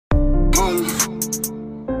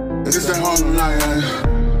say Harlem Nights.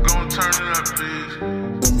 Gon' turn it up, please.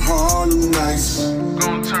 Them Harlem Nights.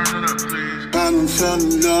 Gon' turn it up, please. I done fell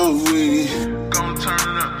in love with it. Gon' turn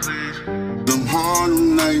it up, please. Them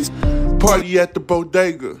Harlem Nights. Party at the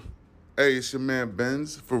bodega. Hey, it's your man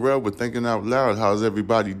Benz. Pharrell with Thinking Out Loud. How's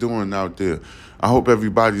everybody doing out there? I hope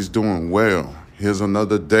everybody's doing well. Here's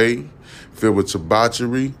another day filled with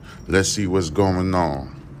debauchery. Let's see what's going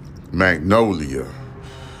on. Magnolia.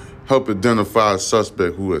 Help identify a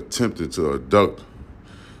suspect who attempted to abduct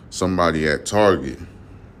somebody at Target.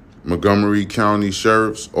 Montgomery County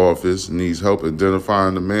Sheriff's Office needs help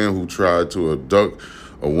identifying the man who tried to abduct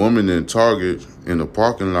a woman in Target in a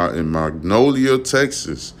parking lot in Magnolia,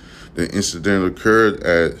 Texas. The incident occurred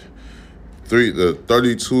at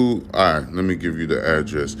 32. All right, let me give you the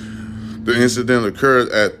address. The incident occurred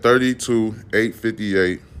at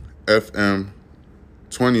 32858 FM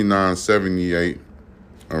 2978.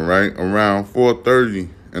 All right, around 4:30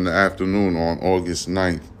 in the afternoon on August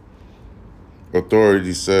 9th.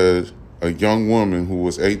 Authorities said a young woman who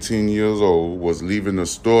was 18 years old was leaving the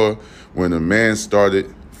store when a man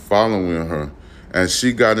started following her. As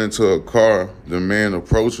she got into a car, the man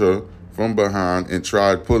approached her from behind and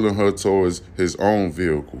tried pulling her towards his own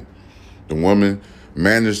vehicle. The woman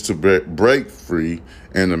managed to break free,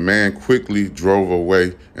 and the man quickly drove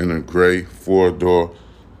away in a gray four-door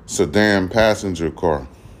sedan passenger car.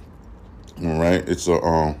 All right, it's a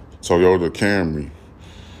Toyota Camry.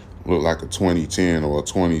 Look like a 2010 or a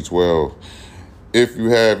 2012. If you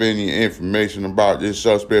have any information about this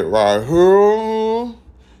suspect right here,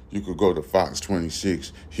 you could go to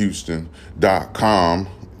fox26houston.com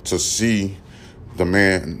to see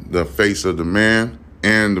the face of the man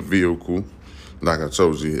and the vehicle. Like I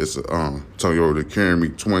told you, it's a Toyota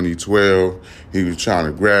Camry 2012. He was trying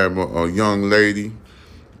to grab a young lady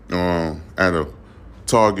at a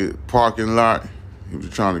Target parking lot. He was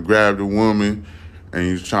trying to grab the woman, and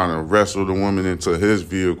he was trying to wrestle the woman into his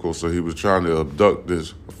vehicle. So he was trying to abduct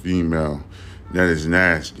this female. That is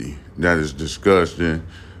nasty. That is disgusting.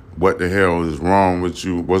 What the hell is wrong with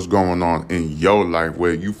you? What's going on in your life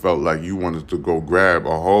where you felt like you wanted to go grab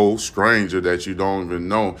a whole stranger that you don't even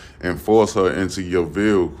know and force her into your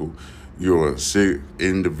vehicle? You're a sick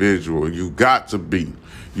individual. You got to be.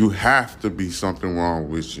 You have to be something wrong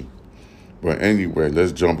with you. But anyway,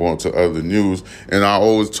 let's jump on to other news. And I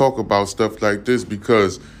always talk about stuff like this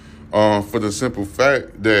because for the simple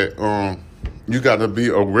fact that you got to be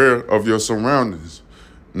aware of your surroundings.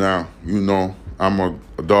 Now, you know, I'm a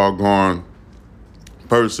doggone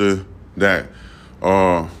person that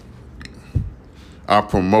I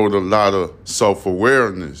promote a lot of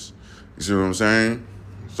self-awareness. You see what I'm saying?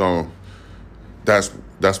 So that's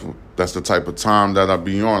the type of time that I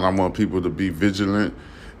be on. I want people to be vigilant,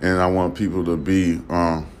 and I want people to be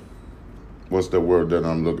what's the word that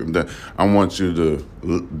I'm looking at? I want you to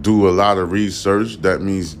do a lot of research. That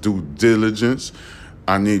means due diligence.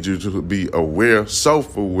 I need you to be aware,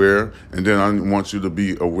 self-aware, and then I want you to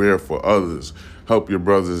be aware for others. Help your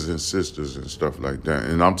brothers and sisters and stuff like that.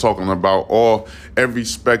 And I'm talking about every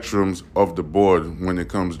spectrums of the board when it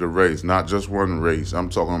comes to race, not just one race. I'm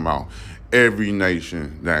talking about every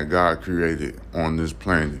nation that God created on this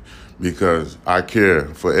planet because I care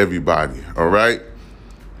for everybody, all right?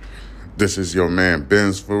 This is your man,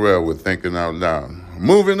 Benz Pharrell with Thinking Out Loud.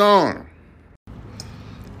 Moving on.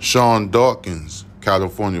 Sean Dawkins,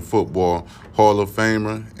 California Football Hall of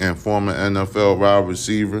Famer and former NFL wide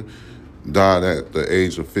receiver, died at the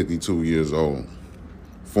age of 52 years old.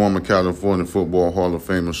 Former California Football Hall of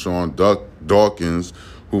Famer Sean Dawkins,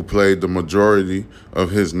 who played the majority of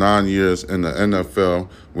his 9 years in the NFL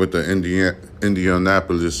with the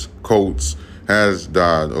Indianapolis Colts, has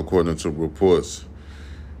died, according to reports.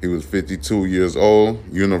 He was 52 years old.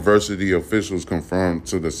 University officials confirmed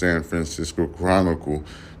to the San Francisco Chronicle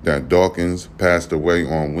that Dawkins passed away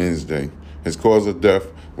on Wednesday. His cause of death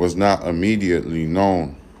was not immediately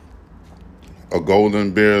known. A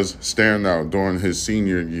Golden Bears standout during his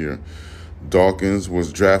senior year, Dawkins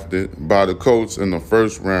was drafted by the Colts in the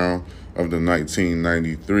first round of the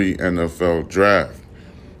 1993 NFL Draft.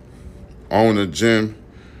 Owner Jim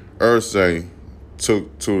Irsay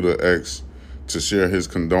took to the X to share his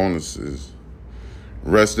condolences.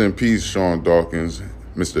 Rest in peace, Sean Dawkins,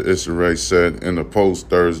 Mr. Irsay said in a post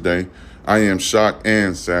Thursday. I am shocked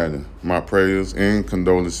and saddened. My prayers and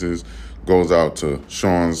condolences goes out to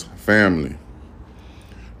Sean's family.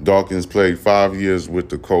 Dawkins played 5 years with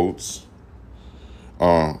the Colts,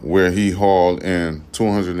 where he hauled in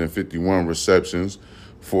 251 receptions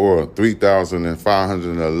for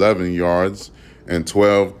 3,511 yards and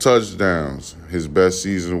 12 touchdowns. His best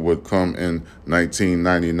season would come in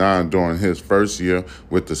 1999 during his first year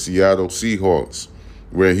with the Seattle Seahawks,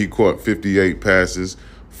 where he caught 58 passes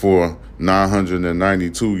for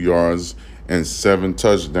 992 yards and 7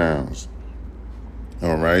 touchdowns.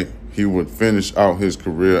 All right. He would finish out his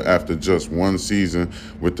career after just one season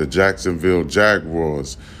with the Jacksonville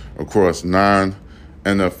Jaguars across 9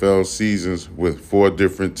 NFL seasons with 4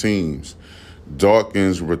 different teams.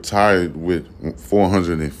 Dawkins retired with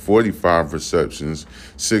 445 receptions,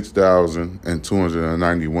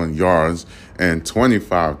 6,291 yards, and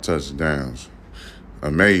 25 touchdowns.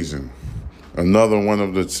 Amazing. Another one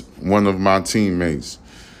of my teammates,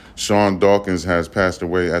 Sean Dawkins, has passed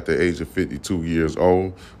away at the age of 52 years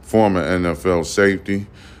old. Former NFL safety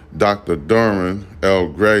Dr. Duran L.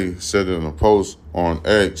 Gray said in a post on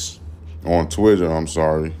Twitter,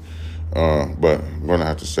 but I'm going to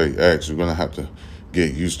have to say X. You're going to have to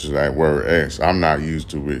get used to that word X. I'm not used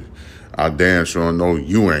to it. I damn sure know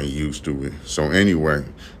you ain't used to it. So anyway,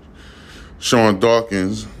 Sean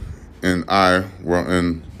Dawkins and I were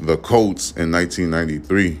in the Colts in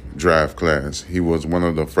 1993 draft class. He was one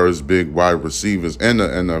of the first big wide receivers in the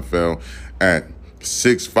NFL at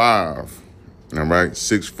 6'5", all right,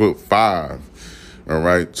 6'5", all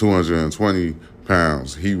right, 220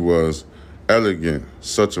 pounds. He was elegant,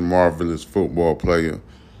 such a marvelous football player.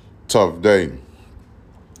 Tough day.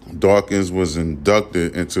 Dawkins was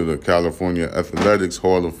inducted into the California Athletics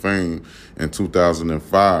Hall of Fame in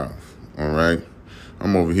 2005, all right?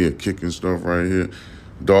 I'm over here kicking stuff right here.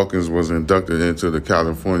 Dawkins was inducted into the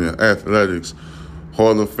California Athletics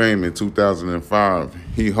Hall of Fame in 2005.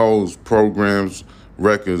 He holds programs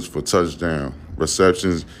records for touchdown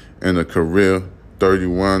receptions in a career,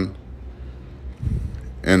 31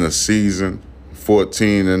 in a season,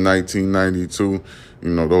 14 in 1992. You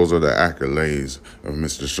know, those are the accolades of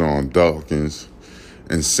Mr. Sean Dawkins.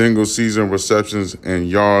 In single season receptions and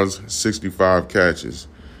yards, 65 catches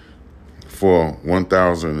for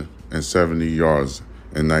 1,070 yards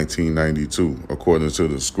in 1992, according to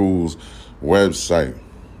the school's website.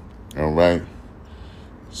 All right.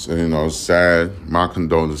 So, you know, sad. My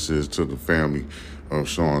condolences to the family of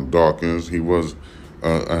Sean Dawkins. He was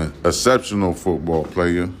an exceptional football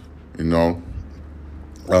player, you know.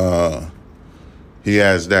 He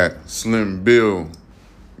has that slim build,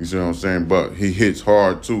 you see what I'm saying? But he hits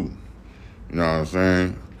hard too, you know what I'm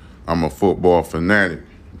saying? I'm a football fanatic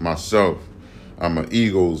myself. I'm an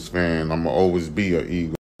Eagles fan. I'm going to always be an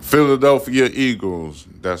Eagle. Philadelphia Eagles,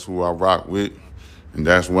 that's who I rock with. And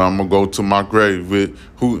that's where I'm going to go to my grave with,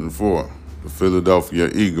 hooting for the Philadelphia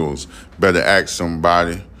Eagles. Better ask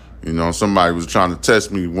somebody. You know, somebody was trying to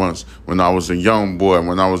test me once when I was a young boy,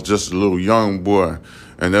 when I was just a little young boy.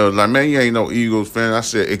 And they was like, man, you ain't no Eagles fan. I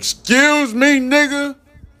said, excuse me, nigga.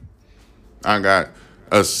 I got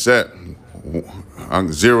a set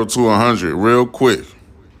 0 to 100 real quick.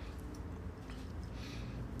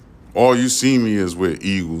 All you see me is with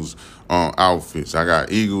Eagles outfits. I got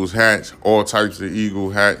Eagles hats, all types of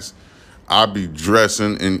Eagle hats. I be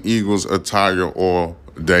dressing in Eagles attire all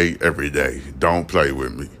day, every day. Don't play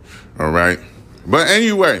with me, all right? But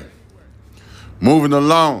anyway, moving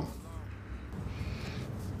along.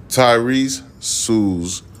 Tyrese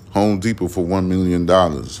sues Home Depot for $1 million.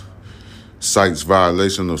 Cites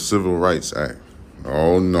violation of Civil Rights Act.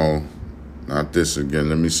 Oh, no, not this again.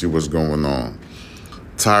 Let me see what's going on.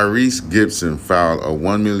 Tyrese Gibson filed a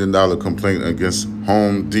 $1 million complaint against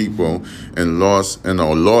Home Depot in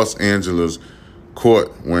a Los Angeles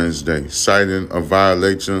court Wednesday, citing a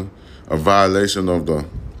violation of the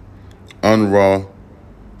UNRRA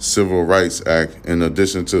Civil Rights Act, in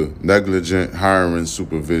addition to negligent hiring,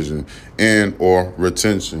 supervision, and or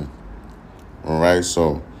retention. All right,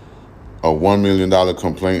 so a $1 million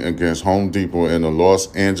complaint against Home Depot in a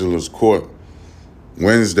Los Angeles court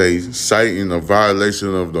Wednesday, citing a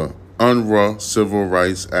violation of the UNRRA Civil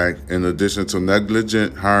Rights Act, in addition to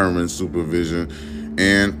negligent hiring, supervision,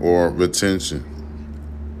 and or retention.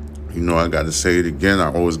 You know, I got to say it again.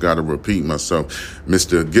 I always got to repeat myself.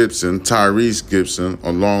 Mr. Gibson, Tyrese Gibson,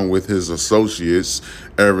 along with his associates,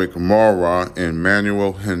 Eric Mara and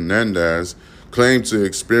Manuel Hernandez, claimed to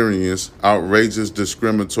experience outrageous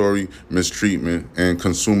discriminatory mistreatment and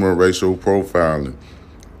consumer racial profiling.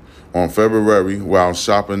 On February, while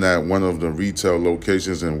shopping at one of the retail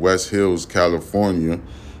locations in West Hills, California,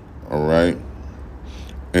 all right,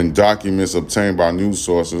 in documents obtained by news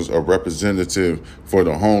sources, a representative for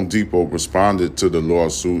the Home Depot responded to the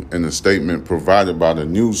lawsuit in a statement provided by the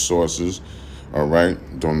news sources. All right,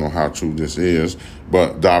 don't know how true this is,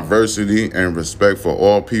 but diversity and respect for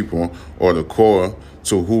all people are the core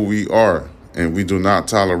to who we are and we do not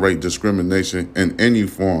tolerate discrimination in any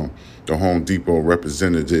form, the Home Depot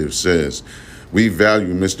representative says. We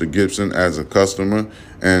value Mr. Gibson as a customer,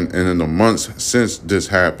 and in the months since this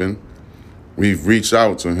happened, we've reached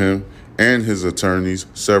out to him and his attorneys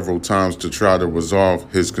several times to try to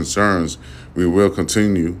resolve his concerns. We will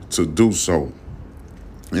continue to do so.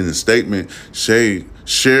 In a statement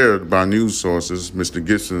shared by news sources, Mr.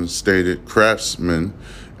 Gibson stated craftsmen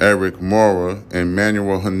Eric Mora and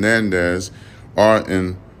Manuel Hernandez are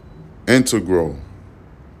an integral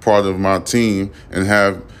part of my team and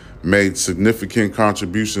have made significant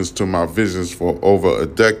contributions to my visions for over a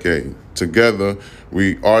decade. Together,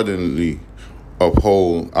 we ardently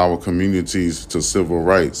uphold our communities to civil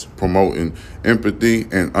rights, promoting empathy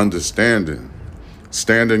and understanding.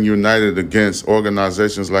 Standing united against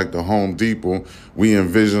organizations like the Home Depot, we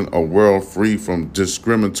envision a world free from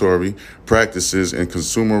discriminatory practices and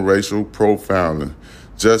consumer racial profiling,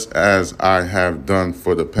 just as I have done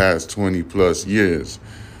for the past 20 plus years.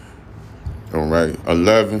 All right,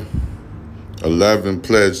 11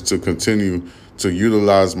 pledged to continue to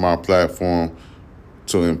utilize my platform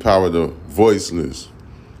to empower the voiceless.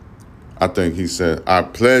 I think he said, I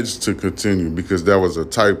pledge to continue, because that was a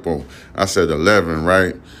typo. I said 11,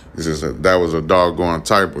 right? That was a doggone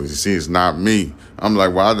typo. You see, it's not me. I'm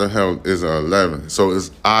like, why the hell is it 11? So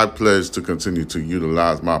it's I pledge to continue to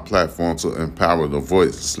utilize my platform to empower the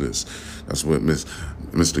voiceless. That's what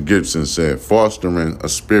Mr. Gibson said, fostering a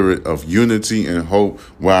spirit of unity and hope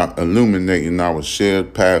while illuminating our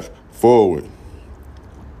shared path forward.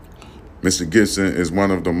 Mr. Gibson is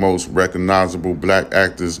one of the most recognizable black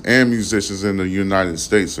actors and musicians in the United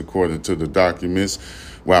States, according to the documents.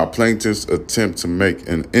 While plaintiffs attempt to make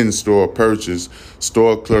an in-store purchase,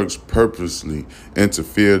 store clerks purposely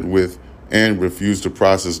interfered with and refused to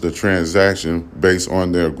process the transaction based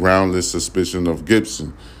on their groundless suspicion of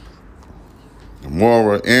Gibson.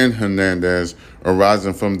 Mora and Hernandez,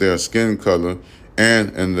 arising from their skin color,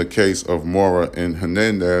 and in the case of Mora and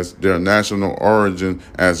Hernandez, their national origin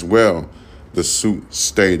as well, the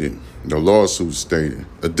lawsuit stated.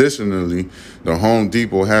 Additionally, the Home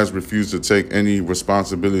Depot has refused to take any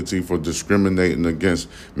responsibility for discriminating against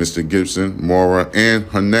Mr. Gibson, Mora, and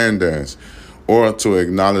Hernandez, or to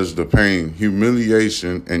acknowledge the pain,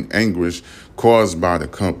 humiliation, and anguish caused by the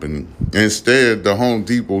company. Instead, the Home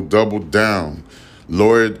Depot doubled down,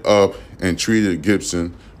 lawyered up, and treated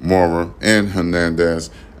Gibson, Mora, and Hernandez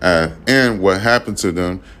and what happened to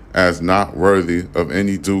them as not worthy of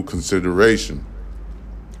any due consideration,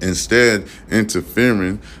 instead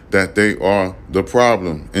interfering that they are the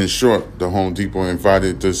problem. In short, the Home Depot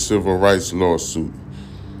invited the civil rights lawsuit.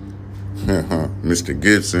 Mr.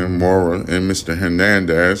 Gibson, Mora, and Mr.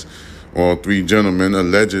 Hernandez, all three gentlemen,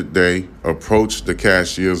 alleged they approached the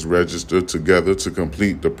cashier's register together to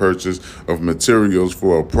complete the purchase of materials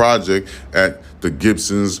for a project at the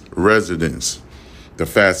Gibson's residence. The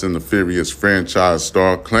Fast and the Furious franchise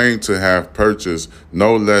star claimed to have purchased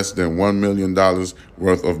no less than $1 million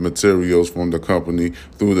worth of materials from the company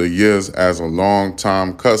through the years as a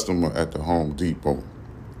long-time customer at the Home Depot.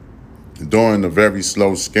 During the very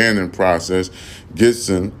slow scanning process,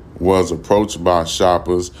 Gibson was approached by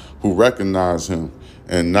shoppers who recognized him,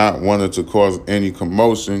 and not wanting to cause any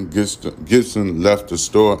commotion, Gibson left the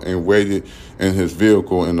store and waited in his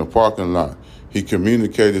vehicle in the parking lot. He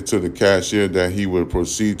communicated to the cashier that he would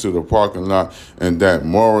proceed to the parking lot and that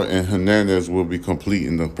Mora and Hernandez will be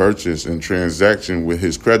completing the purchase and transaction with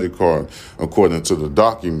his credit card, according to the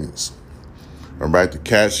documents. All right, the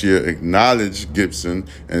cashier acknowledged Gibson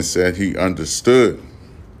and said he understood.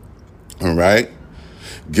 All right.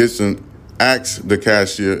 Gibson asked the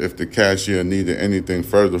cashier if the cashier needed anything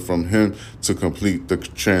further from him to complete the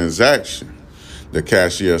transaction. The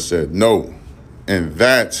cashier said no, and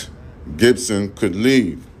that Gibson could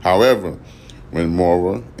leave. However, when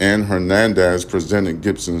Mora and Hernandez presented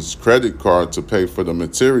Gibson's credit card to pay for the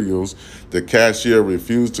materials, the cashier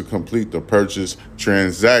refused to complete the purchase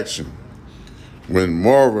transaction. When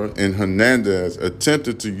Mora and Hernandez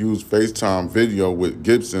attempted to use FaceTime video with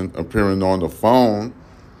Gibson appearing on the phone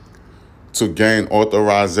to gain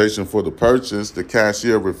authorization for the purchase, the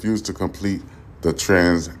cashier refused to complete the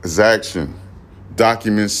transaction.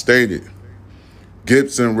 Documents stated.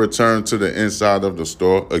 Gibson returned to the inside of the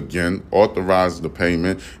store, again authorized the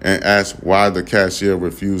payment, and asked why the cashier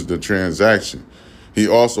refused the transaction. He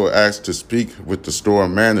also asked to speak with the store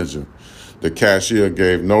manager. The cashier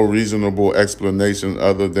gave no reasonable explanation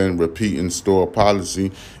other than repeating store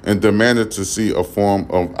policy and demanded to see a form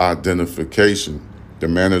of identification. The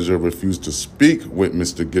manager refused to speak with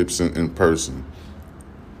Mr. Gibson in person.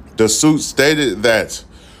 The suit stated that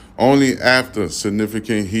Only after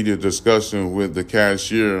significant heated discussion with the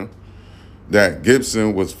cashier that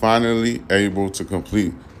Gibson was finally able to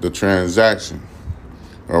complete the transaction.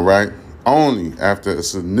 All right? Only after a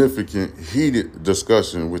significant heated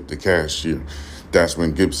discussion with the cashier. That's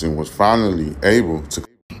when Gibson was finally able to.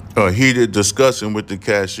 A heated discussion with the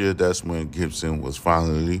cashier, that's when Gibson was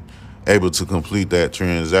finally able to complete that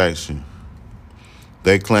transaction.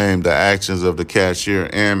 They claimed the actions of the cashier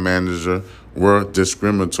and manager were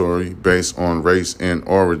discriminatory based on race and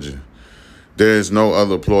origin. There is no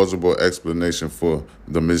other plausible explanation for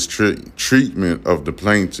the mistreatment of the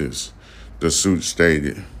plaintiffs, the suit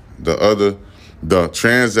stated. The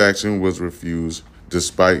transaction was refused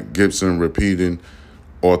despite Gibson repeating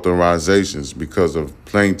authorizations because of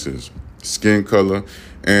plaintiffs' skin color,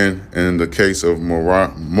 and in the case of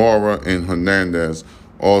Mora and Hernandez,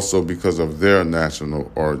 also because of their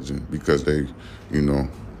national origin, because they,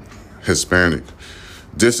 Hispanic.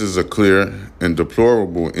 This is a clear and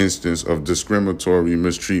deplorable instance of discriminatory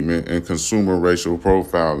mistreatment and consumer racial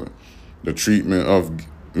profiling. The treatment of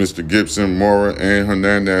Mr. Gibson, Mora, and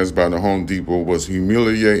Hernandez by the Home Depot was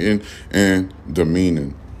humiliating and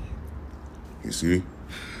demeaning. You see?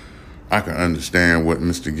 I can understand what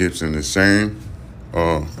Mr. Gibson is saying.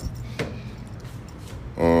 I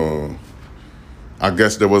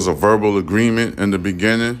guess there was a verbal agreement in the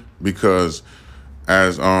beginning because,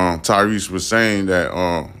 as Tyrese was saying, that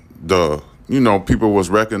people was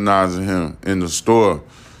recognizing him in the store,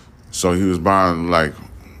 so he was buying like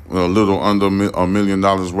a little under $1 million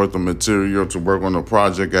worth of material to work on a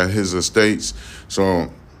project at his estates.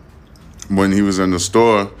 So when he was in the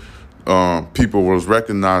store, people was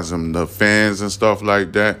recognizing the fans and stuff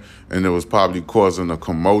like that, and it was probably causing a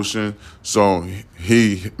commotion. So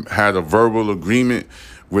he had a verbal agreement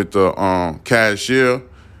with the cashier,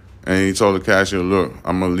 and he told the cashier, "Look,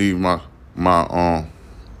 I'm gonna leave my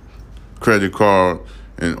credit card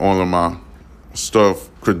and all of my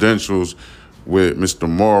credentials with Mr.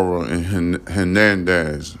 Mora and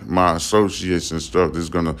Hernandez, my associates and stuff, that's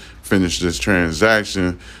going to finish this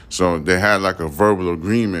transaction." So they had like a verbal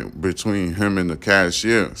agreement between him and the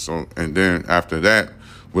cashier. So, and then after that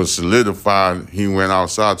was solidified, he went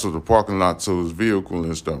outside to the parking lot to his vehicle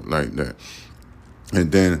and stuff like that.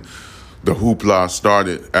 And then the hoopla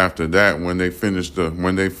started after that when they finished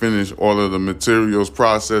all of the materials,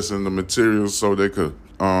 processing the materials so they could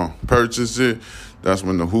purchase it. That's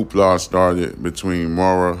when the hoopla started between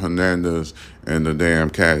Mora, Hernandez, and the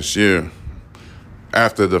damn cashier.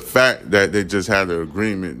 After the fact that they just had an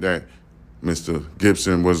agreement that Mr.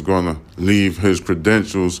 Gibson was going to leave his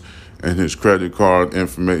credentials and his credit card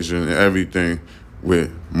information and everything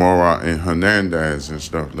with Mora and Hernandez and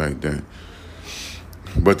stuff like that.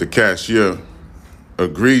 But the cashier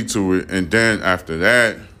agreed to it, and then after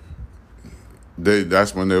that,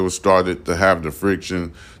 that's when they was started to have the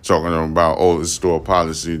friction, talking about, the store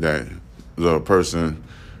policy that the person,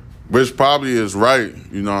 which probably is right,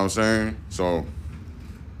 you know what I'm saying? So,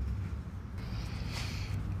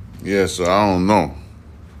 yeah, so I don't know.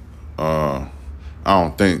 I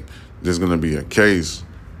don't think there's going to be a case.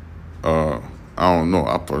 I don't know.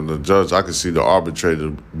 The judge, I could see the arbitrator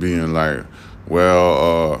being like,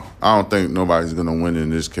 I don't think nobody's going to win in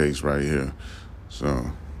this case right here.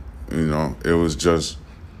 So, it was just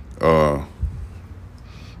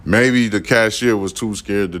maybe the cashier was too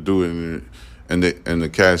scared to do it, and the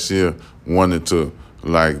cashier wanted to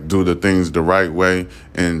like do the things the right way,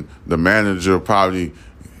 and the manager probably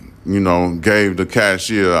gave the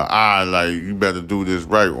cashier an eye like, you better do this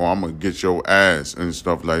right or I'm gonna get your ass and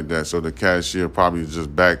stuff like that. So the cashier probably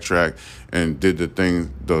just backtracked and did the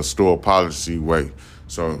thing the store policy way.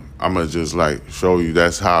 So I'm gonna just like show you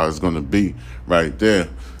that's how it's gonna be right there.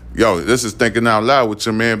 Yo, this is Thinking Out Loud with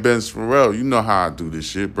your man Ben Farrell. You know how I do this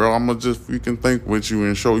shit, bro. I'm going to just freaking think with you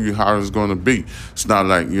and show you how it's going to be. It's not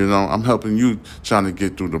like, I'm helping you trying to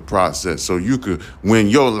get through the process so you could win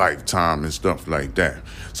your lifetime and stuff like that.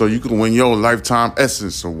 So you could win your Lifetime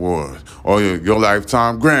Essence Award or your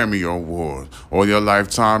Lifetime Grammy Award or your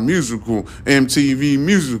Lifetime MTV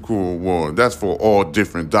Musical Award. That's for all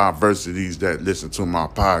different diversities that listen to my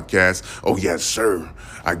podcast. Oh, yes, sir.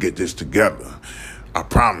 I get this together. I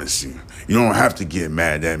promise you, you don't have to get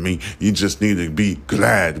mad at me. You just need to be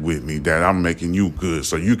glad with me that I'm making you good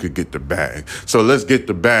so you could get the bag. So let's get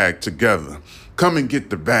the bag together. Come and get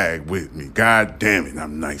the bag with me. God damn it,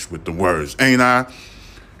 I'm nice with the words, ain't I?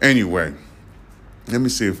 Anyway, let me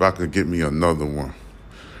see if I could get me another one.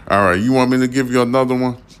 All right, you want me to give you another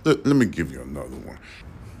one? Let me give you another one.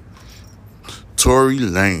 Tory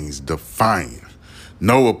Lanes defiant.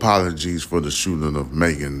 No apologies for the shooting of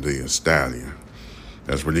Megan Thee Stallion.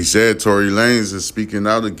 That's what he said. Tory Lanes is speaking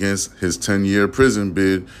out against his 10-year prison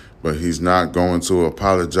bid, but he's not going to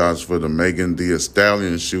apologize for the Megan Thee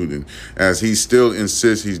Stallion shooting, as he still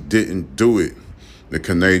insists he didn't do it. The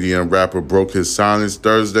Canadian rapper broke his silence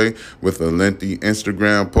Thursday with a lengthy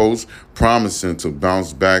Instagram post promising to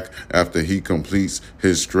bounce back after he completes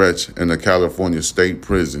his stretch in a California state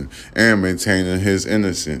prison and maintaining his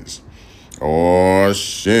innocence. Oh,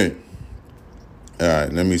 shit. All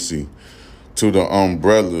right, let me see. To the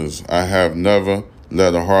umbrellas, I have never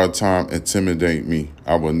let a hard time intimidate me.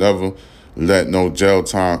 I will never let no jail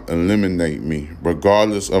time eliminate me.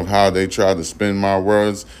 Regardless of how they try to spin my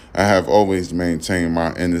words, I have always maintained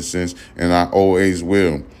my innocence, and I always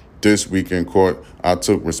will. This week in court, I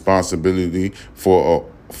took responsibility for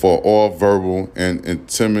all verbal and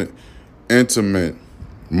intimate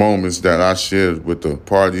moments that I shared with the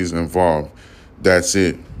parties involved. That's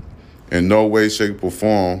it. In no way, shape, or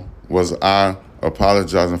form was I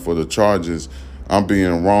apologizing for the charges I'm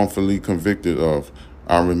being wrongfully convicted of.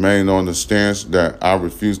 I remain on the stance that I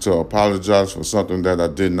refuse to apologize for something that I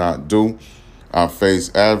did not do. I face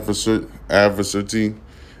adversity.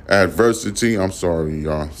 I'm sorry,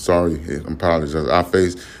 y'all. Sorry, I apologize. I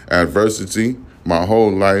face adversity my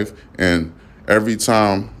whole life, and every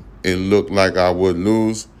time it looked like I would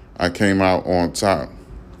lose, I came out on top.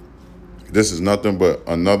 This is nothing but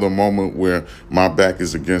another moment where my back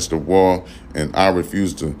is against the wall, and I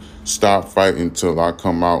refuse to stop fighting till I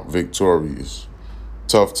come out victorious.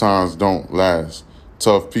 Tough times don't last.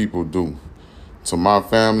 Tough people do. To my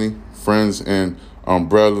family, friends, and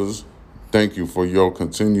umbrellas, thank you for your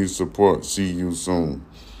continued support. See you soon.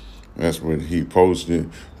 That's what he posted.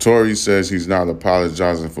 Tory says he's not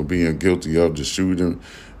apologizing for being guilty of the shooting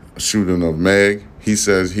of Meg. He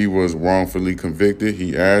says he was wrongfully convicted.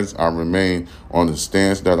 He adds, I remain on the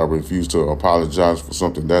stance that I refuse to apologize for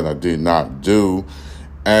something that I did not do.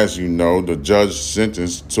 As you know, the judge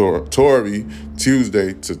sentenced Tory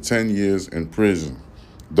Tuesday to 10 years in prison.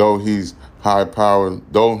 Though his high-powered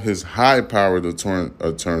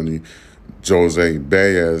attorney, Jose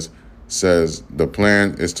Baez, says the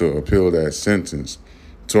plan is to appeal that sentence.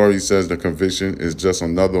 Tory says the conviction is just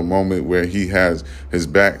another moment where he has his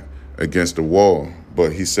back against the wall,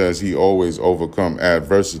 but he says he always overcome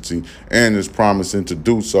adversity and is promising to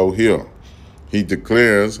do so here. He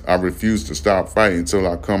declares, I refuse to stop fighting until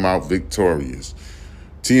I come out victorious.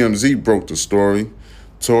 TMZ broke the story.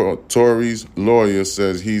 Tory's lawyer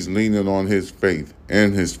says he's leaning on his faith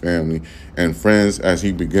and his family and friends as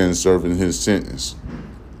he begins serving his sentence.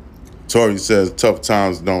 Tory says tough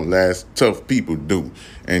times don't last, tough people do,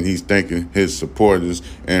 and he's thanking his supporters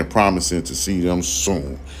and promising to see them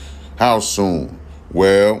soon. How soon?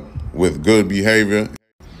 Well, with good behavior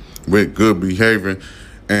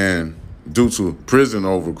and due to prison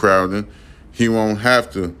overcrowding, he won't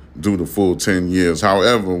have to do the full 10 years.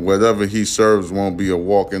 However, whatever he serves won't be a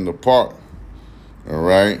walk in the park. All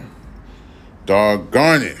right?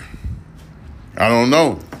 Doggone it. I don't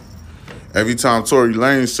know. Every time Tory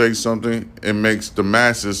Lanes says something, it makes the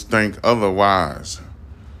masses think otherwise.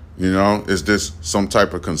 You know, is this some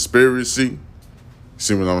type of conspiracy?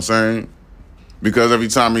 See what I'm saying? Because every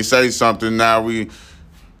time he says something,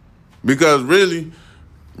 because really,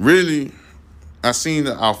 I seen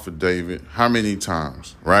the affidavit how many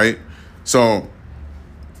times, right? So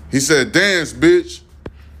he said, dance, bitch.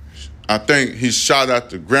 I think he shot at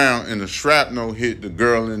the ground and the shrapnel hit the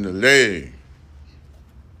girl in the leg.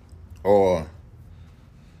 Or,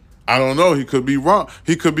 I don't know, he could be wrong.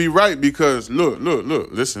 He could be right because, look,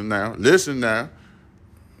 listen now.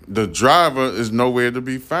 The driver is nowhere to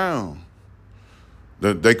be found.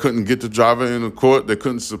 They couldn't get the driver in the court. They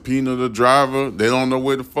couldn't subpoena the driver. They don't know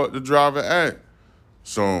where the fuck the driver at.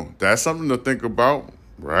 So that's something to think about,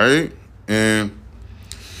 right? And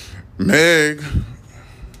Meg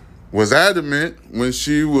was adamant when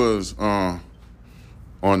she was on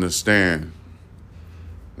the stand.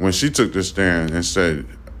 When she took the stand and said,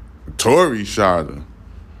 Tory shot her.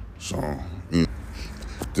 So,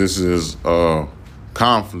 this is a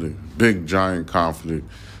conflict, big, giant conflict,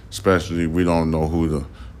 especially we don't know who to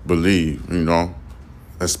believe,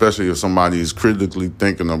 especially if somebody is critically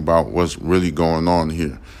thinking about what's really going on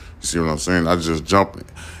here. You see what I'm saying? I just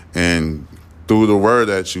jumped and threw the word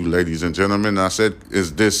at you, ladies and gentlemen. I said,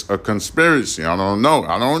 is this a conspiracy? I don't know.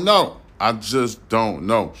 I just don't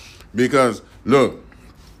know. Because, look,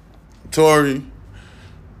 Tory,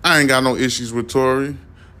 I ain't got no issues with Tory.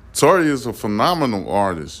 Tory is a phenomenal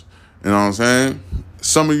artist. You know what I'm saying?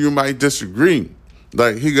 Some of you might disagree.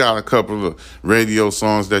 Like, he got a couple of radio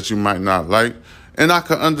songs that you might not like. And I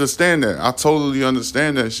can understand that. I totally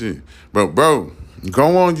understand that shit. But, bro,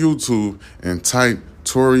 go on YouTube and type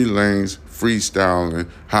Tory Lanes freestyling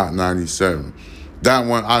Hot 97. That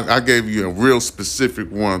one, I gave you a real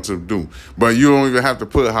specific one to do. But you don't even have to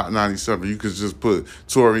put Hot 97. You could just put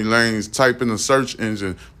Tory Lanes, type in the search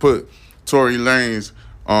engine, put Tory Lanes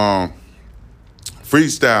freestyling,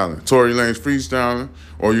 Tory Lanes freestyling,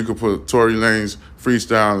 or you could put Tory Lanes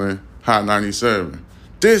freestyling Hot 97.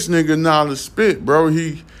 This nigga knowledge spit, bro.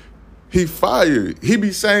 He fired. He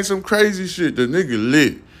be saying some crazy shit. The nigga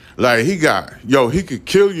lit. Like, he could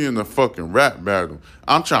kill you in a fucking rap battle.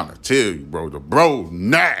 I'm trying to tell you, bro. The bro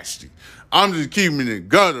nasty. I'm just keeping it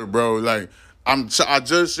gutter, bro. Like, I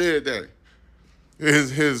just said that.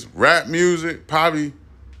 His rap music, probably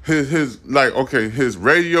his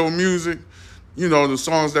radio music, you know, the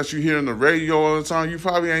songs that you hear on the radio all the time, you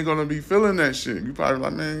probably ain't gonna be feeling that shit. You probably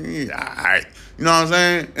like, man, yeah, all right. You know what I'm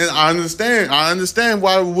saying? And I understand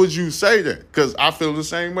why would you say that, because I feel the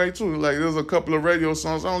same way too. Like, there's a couple of radio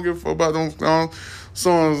songs, I don't give a fuck about those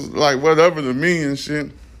songs, like whatever to me and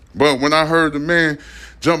shit. But when I heard the man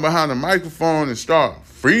jump behind the microphone and start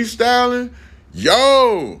freestyling,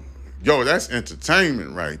 yo, that's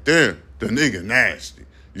entertainment right there. The nigga nasty.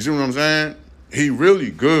 You see what I'm saying? He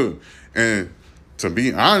really good. And to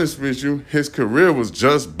be honest with you, his career was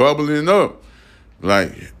just bubbling up.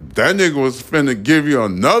 Like, that nigga was finna give you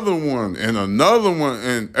another one, and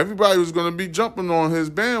everybody was gonna be jumping on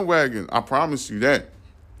his bandwagon. I promise you that.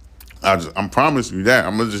 I promise you that.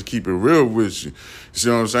 I'm gonna just keep it real with you. You see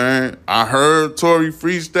what I'm saying? I heard Tory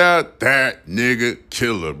freestyle. That nigga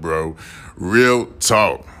killer, bro. Real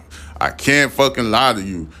talk. I can't fucking lie to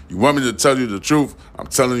you. You want me to tell you the truth? I'm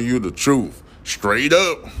telling you the truth. Straight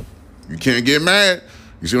up. You can't get mad.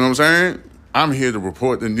 You see what I'm saying? I'm here to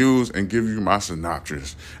report the news and give you my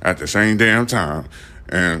synopsis at the same damn time.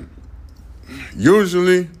 And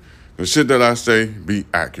usually, the shit that I say be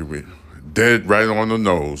accurate. Dead right on the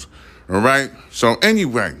nose. All right? So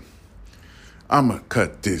anyway, I'm going to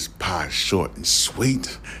cut this pod short and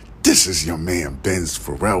sweet. This is your man, Benz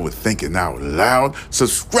Pharrell with Thinking Out Loud.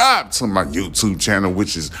 Subscribe to my YouTube channel,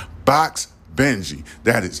 which is Box Benji.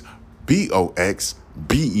 That is BOXBENJI.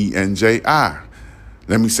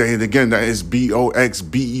 Let me say it again. That is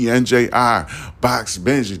BOXBENJI. Box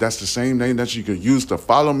Benji. That's the same name that you could use to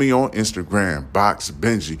follow me on Instagram. Box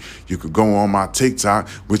Benji. You could go on my TikTok,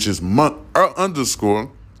 which is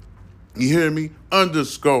underscore. You hear me?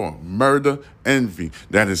 Underscore Murder Envy.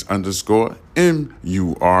 That is underscore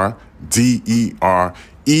MURDERENV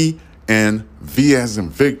as in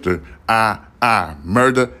Victor.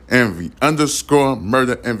 Murder Envy. Underscore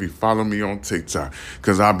Murder Envy. Follow me on TikTok,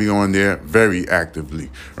 because I'll be on there very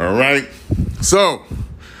actively. All right? So,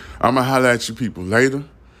 I'm going to holler at you people later.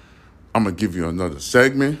 I'm going to give you another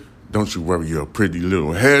segment. Don't you worry your pretty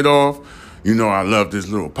little head off. You know I love this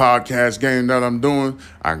little podcast game that I'm doing.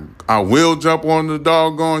 I will jump on the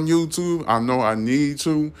doggone YouTube. I know I need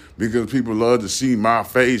to, because people love to see my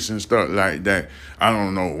face and stuff like that. I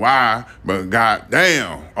don't know why, but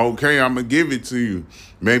goddamn, okay, I'm going to give it to you.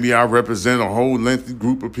 Maybe I represent a whole lengthy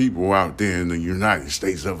group of people out there in the United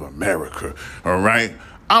States of America. All right?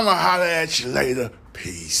 I'm going to holler at you later.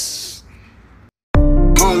 Peace.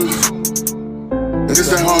 It's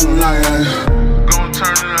that Harlem night. Gon'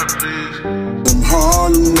 turn it up, please. Them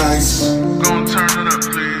Harlem nights. Gon' turn it up,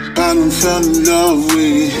 please. I done fell in love with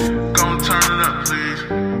it. Gon' turn it up, please.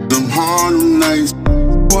 Them Harlem nights.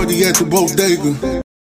 Party at the bodega.